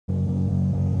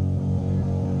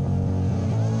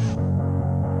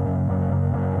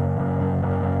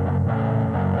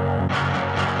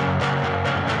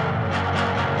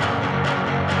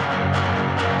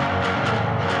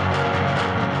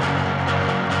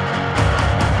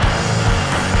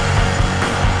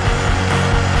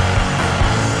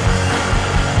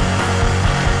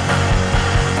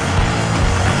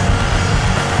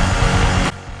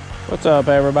What's up,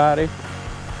 everybody?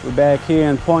 We're back here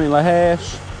in Point La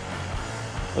Hache.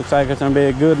 Looks like it's gonna be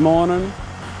a good morning.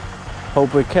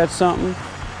 Hope we catch something.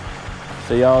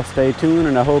 So y'all stay tuned,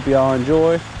 and I hope y'all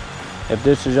enjoy. If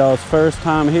this is y'all's first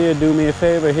time here, do me a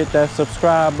favor, hit that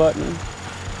subscribe button.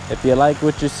 If you like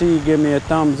what you see, give me a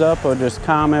thumbs up or just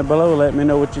comment below. Let me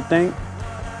know what you think.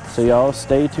 So y'all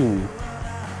stay tuned.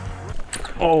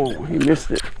 Oh, he missed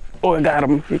it. Oh, I got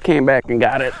him. He came back and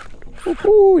got it.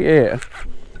 Ooh, yeah.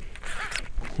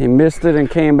 He missed it and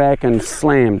came back and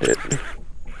slammed it.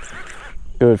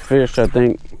 Good fish, I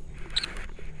think.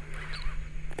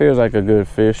 Feels like a good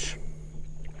fish.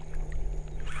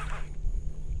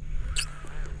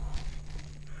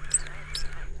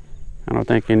 I don't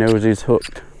think he knows he's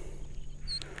hooked.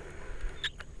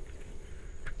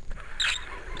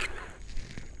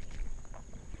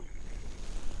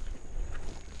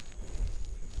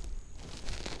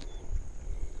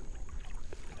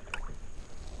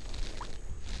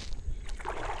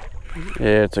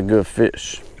 Yeah, it's a good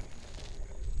fish.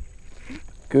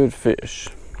 Good fish.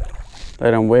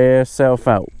 Let him wear himself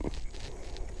out.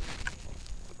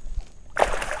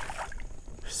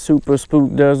 Super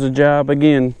Spook does the job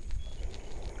again.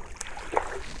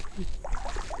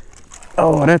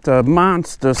 Oh, that's a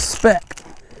monster speck.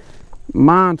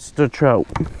 Monster trout.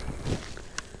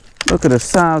 Look at the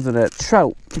size of that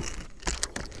trout.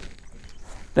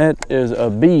 That is a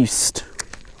beast.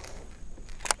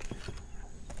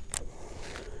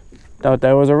 Thought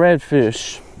that was a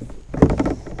redfish.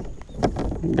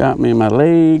 Got me in my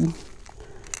leg.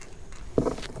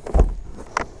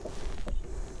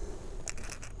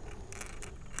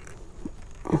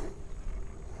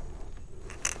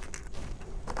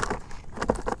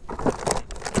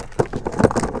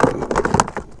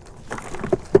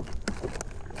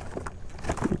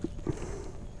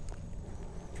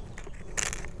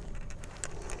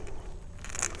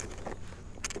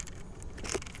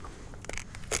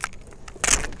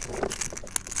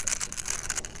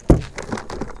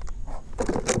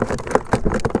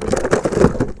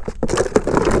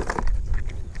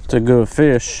 It's a good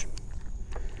fish.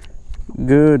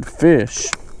 Good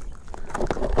fish.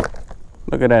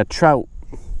 Look at that trout.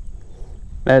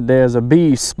 That there's a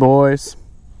beast, boys.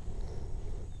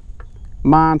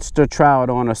 Monster trout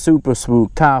on a Super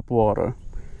Spook top water.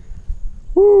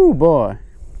 Woo, boy.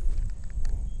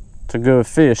 It's a good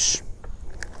fish.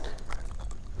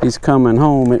 He's coming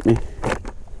home at me.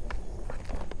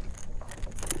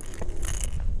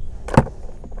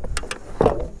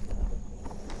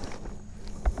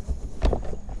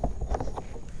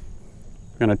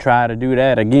 Gonna try to do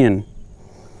that again.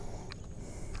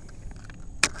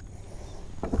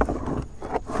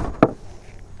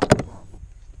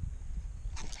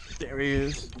 There he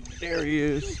is. There he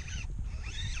is.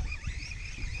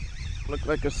 Look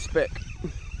like a speck.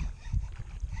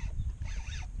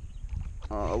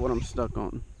 Oh, what I'm stuck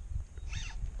on.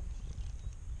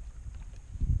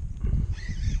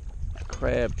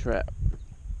 Crab trap.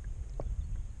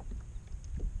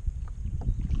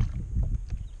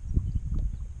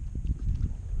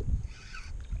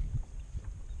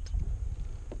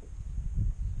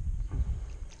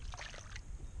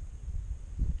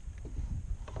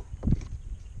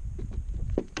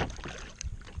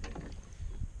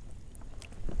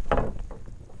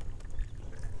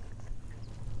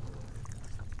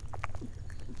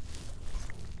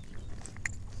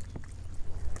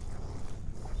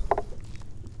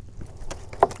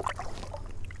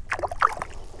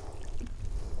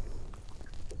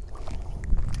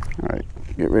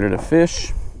 Get rid of the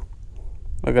fish.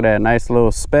 Look at that nice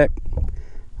little speck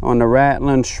on the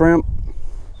rattling shrimp.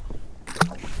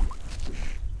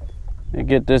 And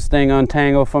get this thing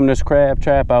untangled from this crab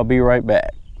trap. I'll be right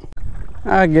back.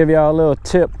 I'll give y'all a little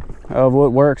tip of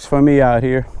what works for me out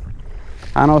here.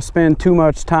 I don't spend too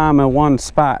much time in one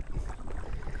spot.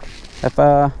 If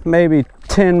maybe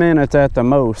 10 minutes at the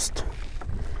most.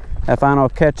 If I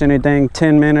don't catch anything,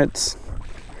 10 minutes,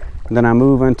 then I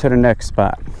move into the next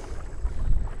spot.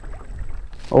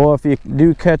 Or if you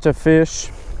do catch a fish,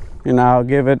 you know, I'll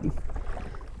give it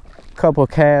a couple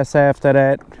casts after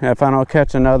that. If I don't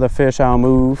catch another fish, I'll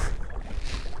move.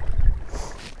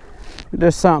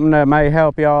 Just something that might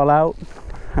help y'all out.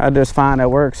 I just find it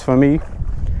works for me.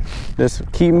 Just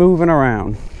keep moving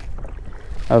around.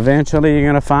 Eventually you're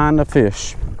gonna find the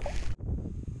fish.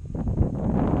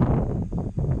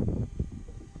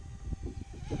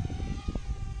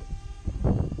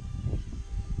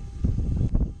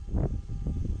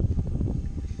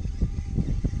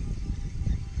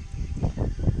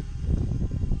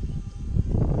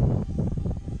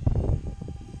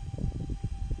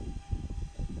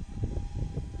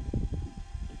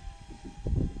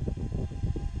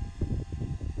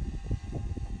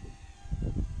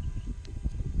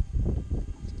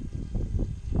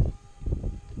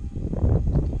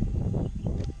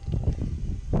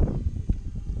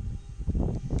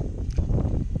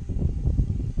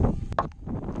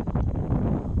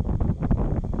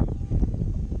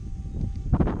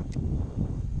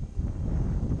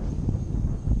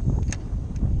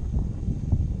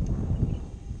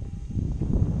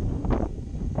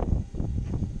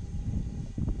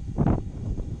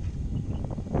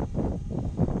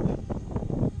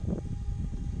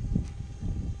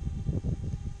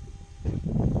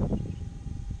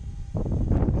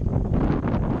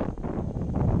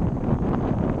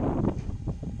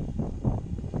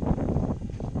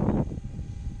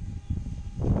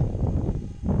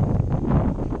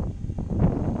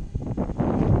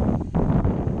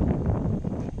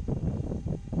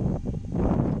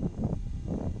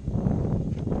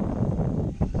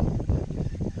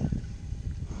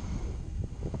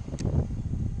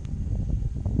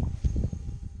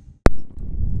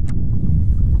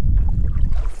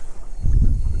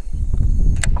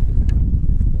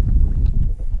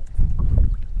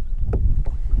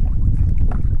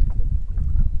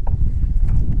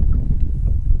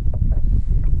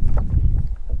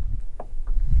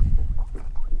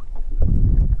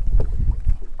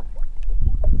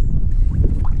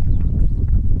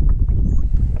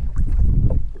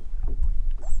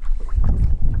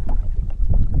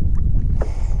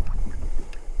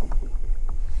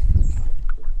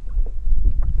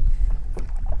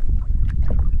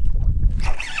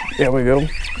 There we go.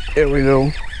 There we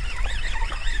go.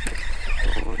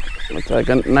 Looks like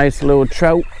a nice little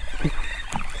trout.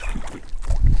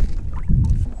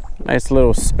 Nice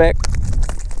little speck.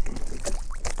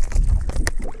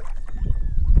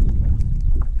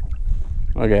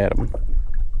 Look at him.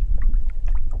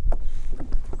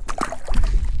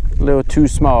 A little too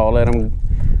small. Let him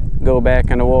go back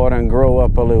in the water and grow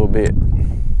up a little bit.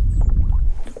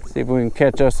 See if we can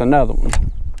catch us another one.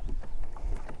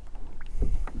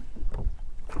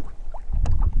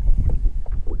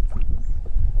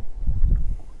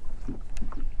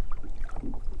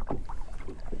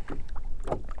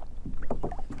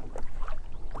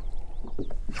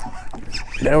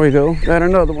 There we go, got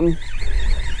another one.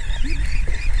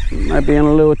 Might be in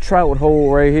a little trout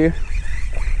hole right here.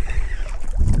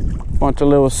 Bunch of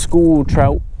little school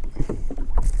trout.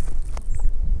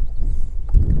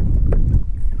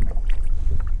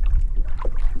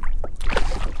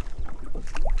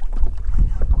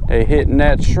 They hitting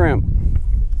that shrimp.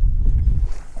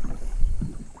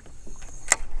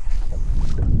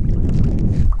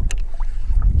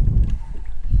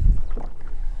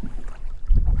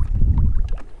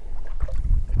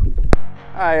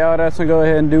 Alright y'all, that's gonna go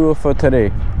ahead and do it for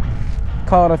today.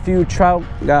 Caught a few trout,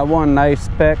 got one nice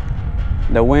speck.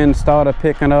 The wind started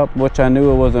picking up, which I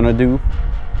knew it was gonna do.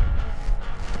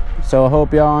 So I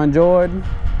hope y'all enjoyed.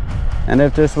 And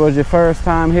if this was your first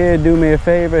time here, do me a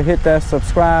favor, hit that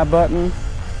subscribe button.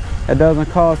 It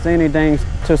doesn't cost anything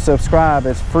to subscribe,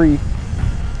 it's free.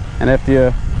 And if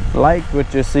you liked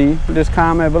what you see, just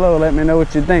comment below, let me know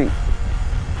what you think.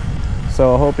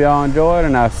 So I hope y'all enjoyed,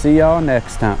 and I'll see y'all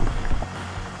next time.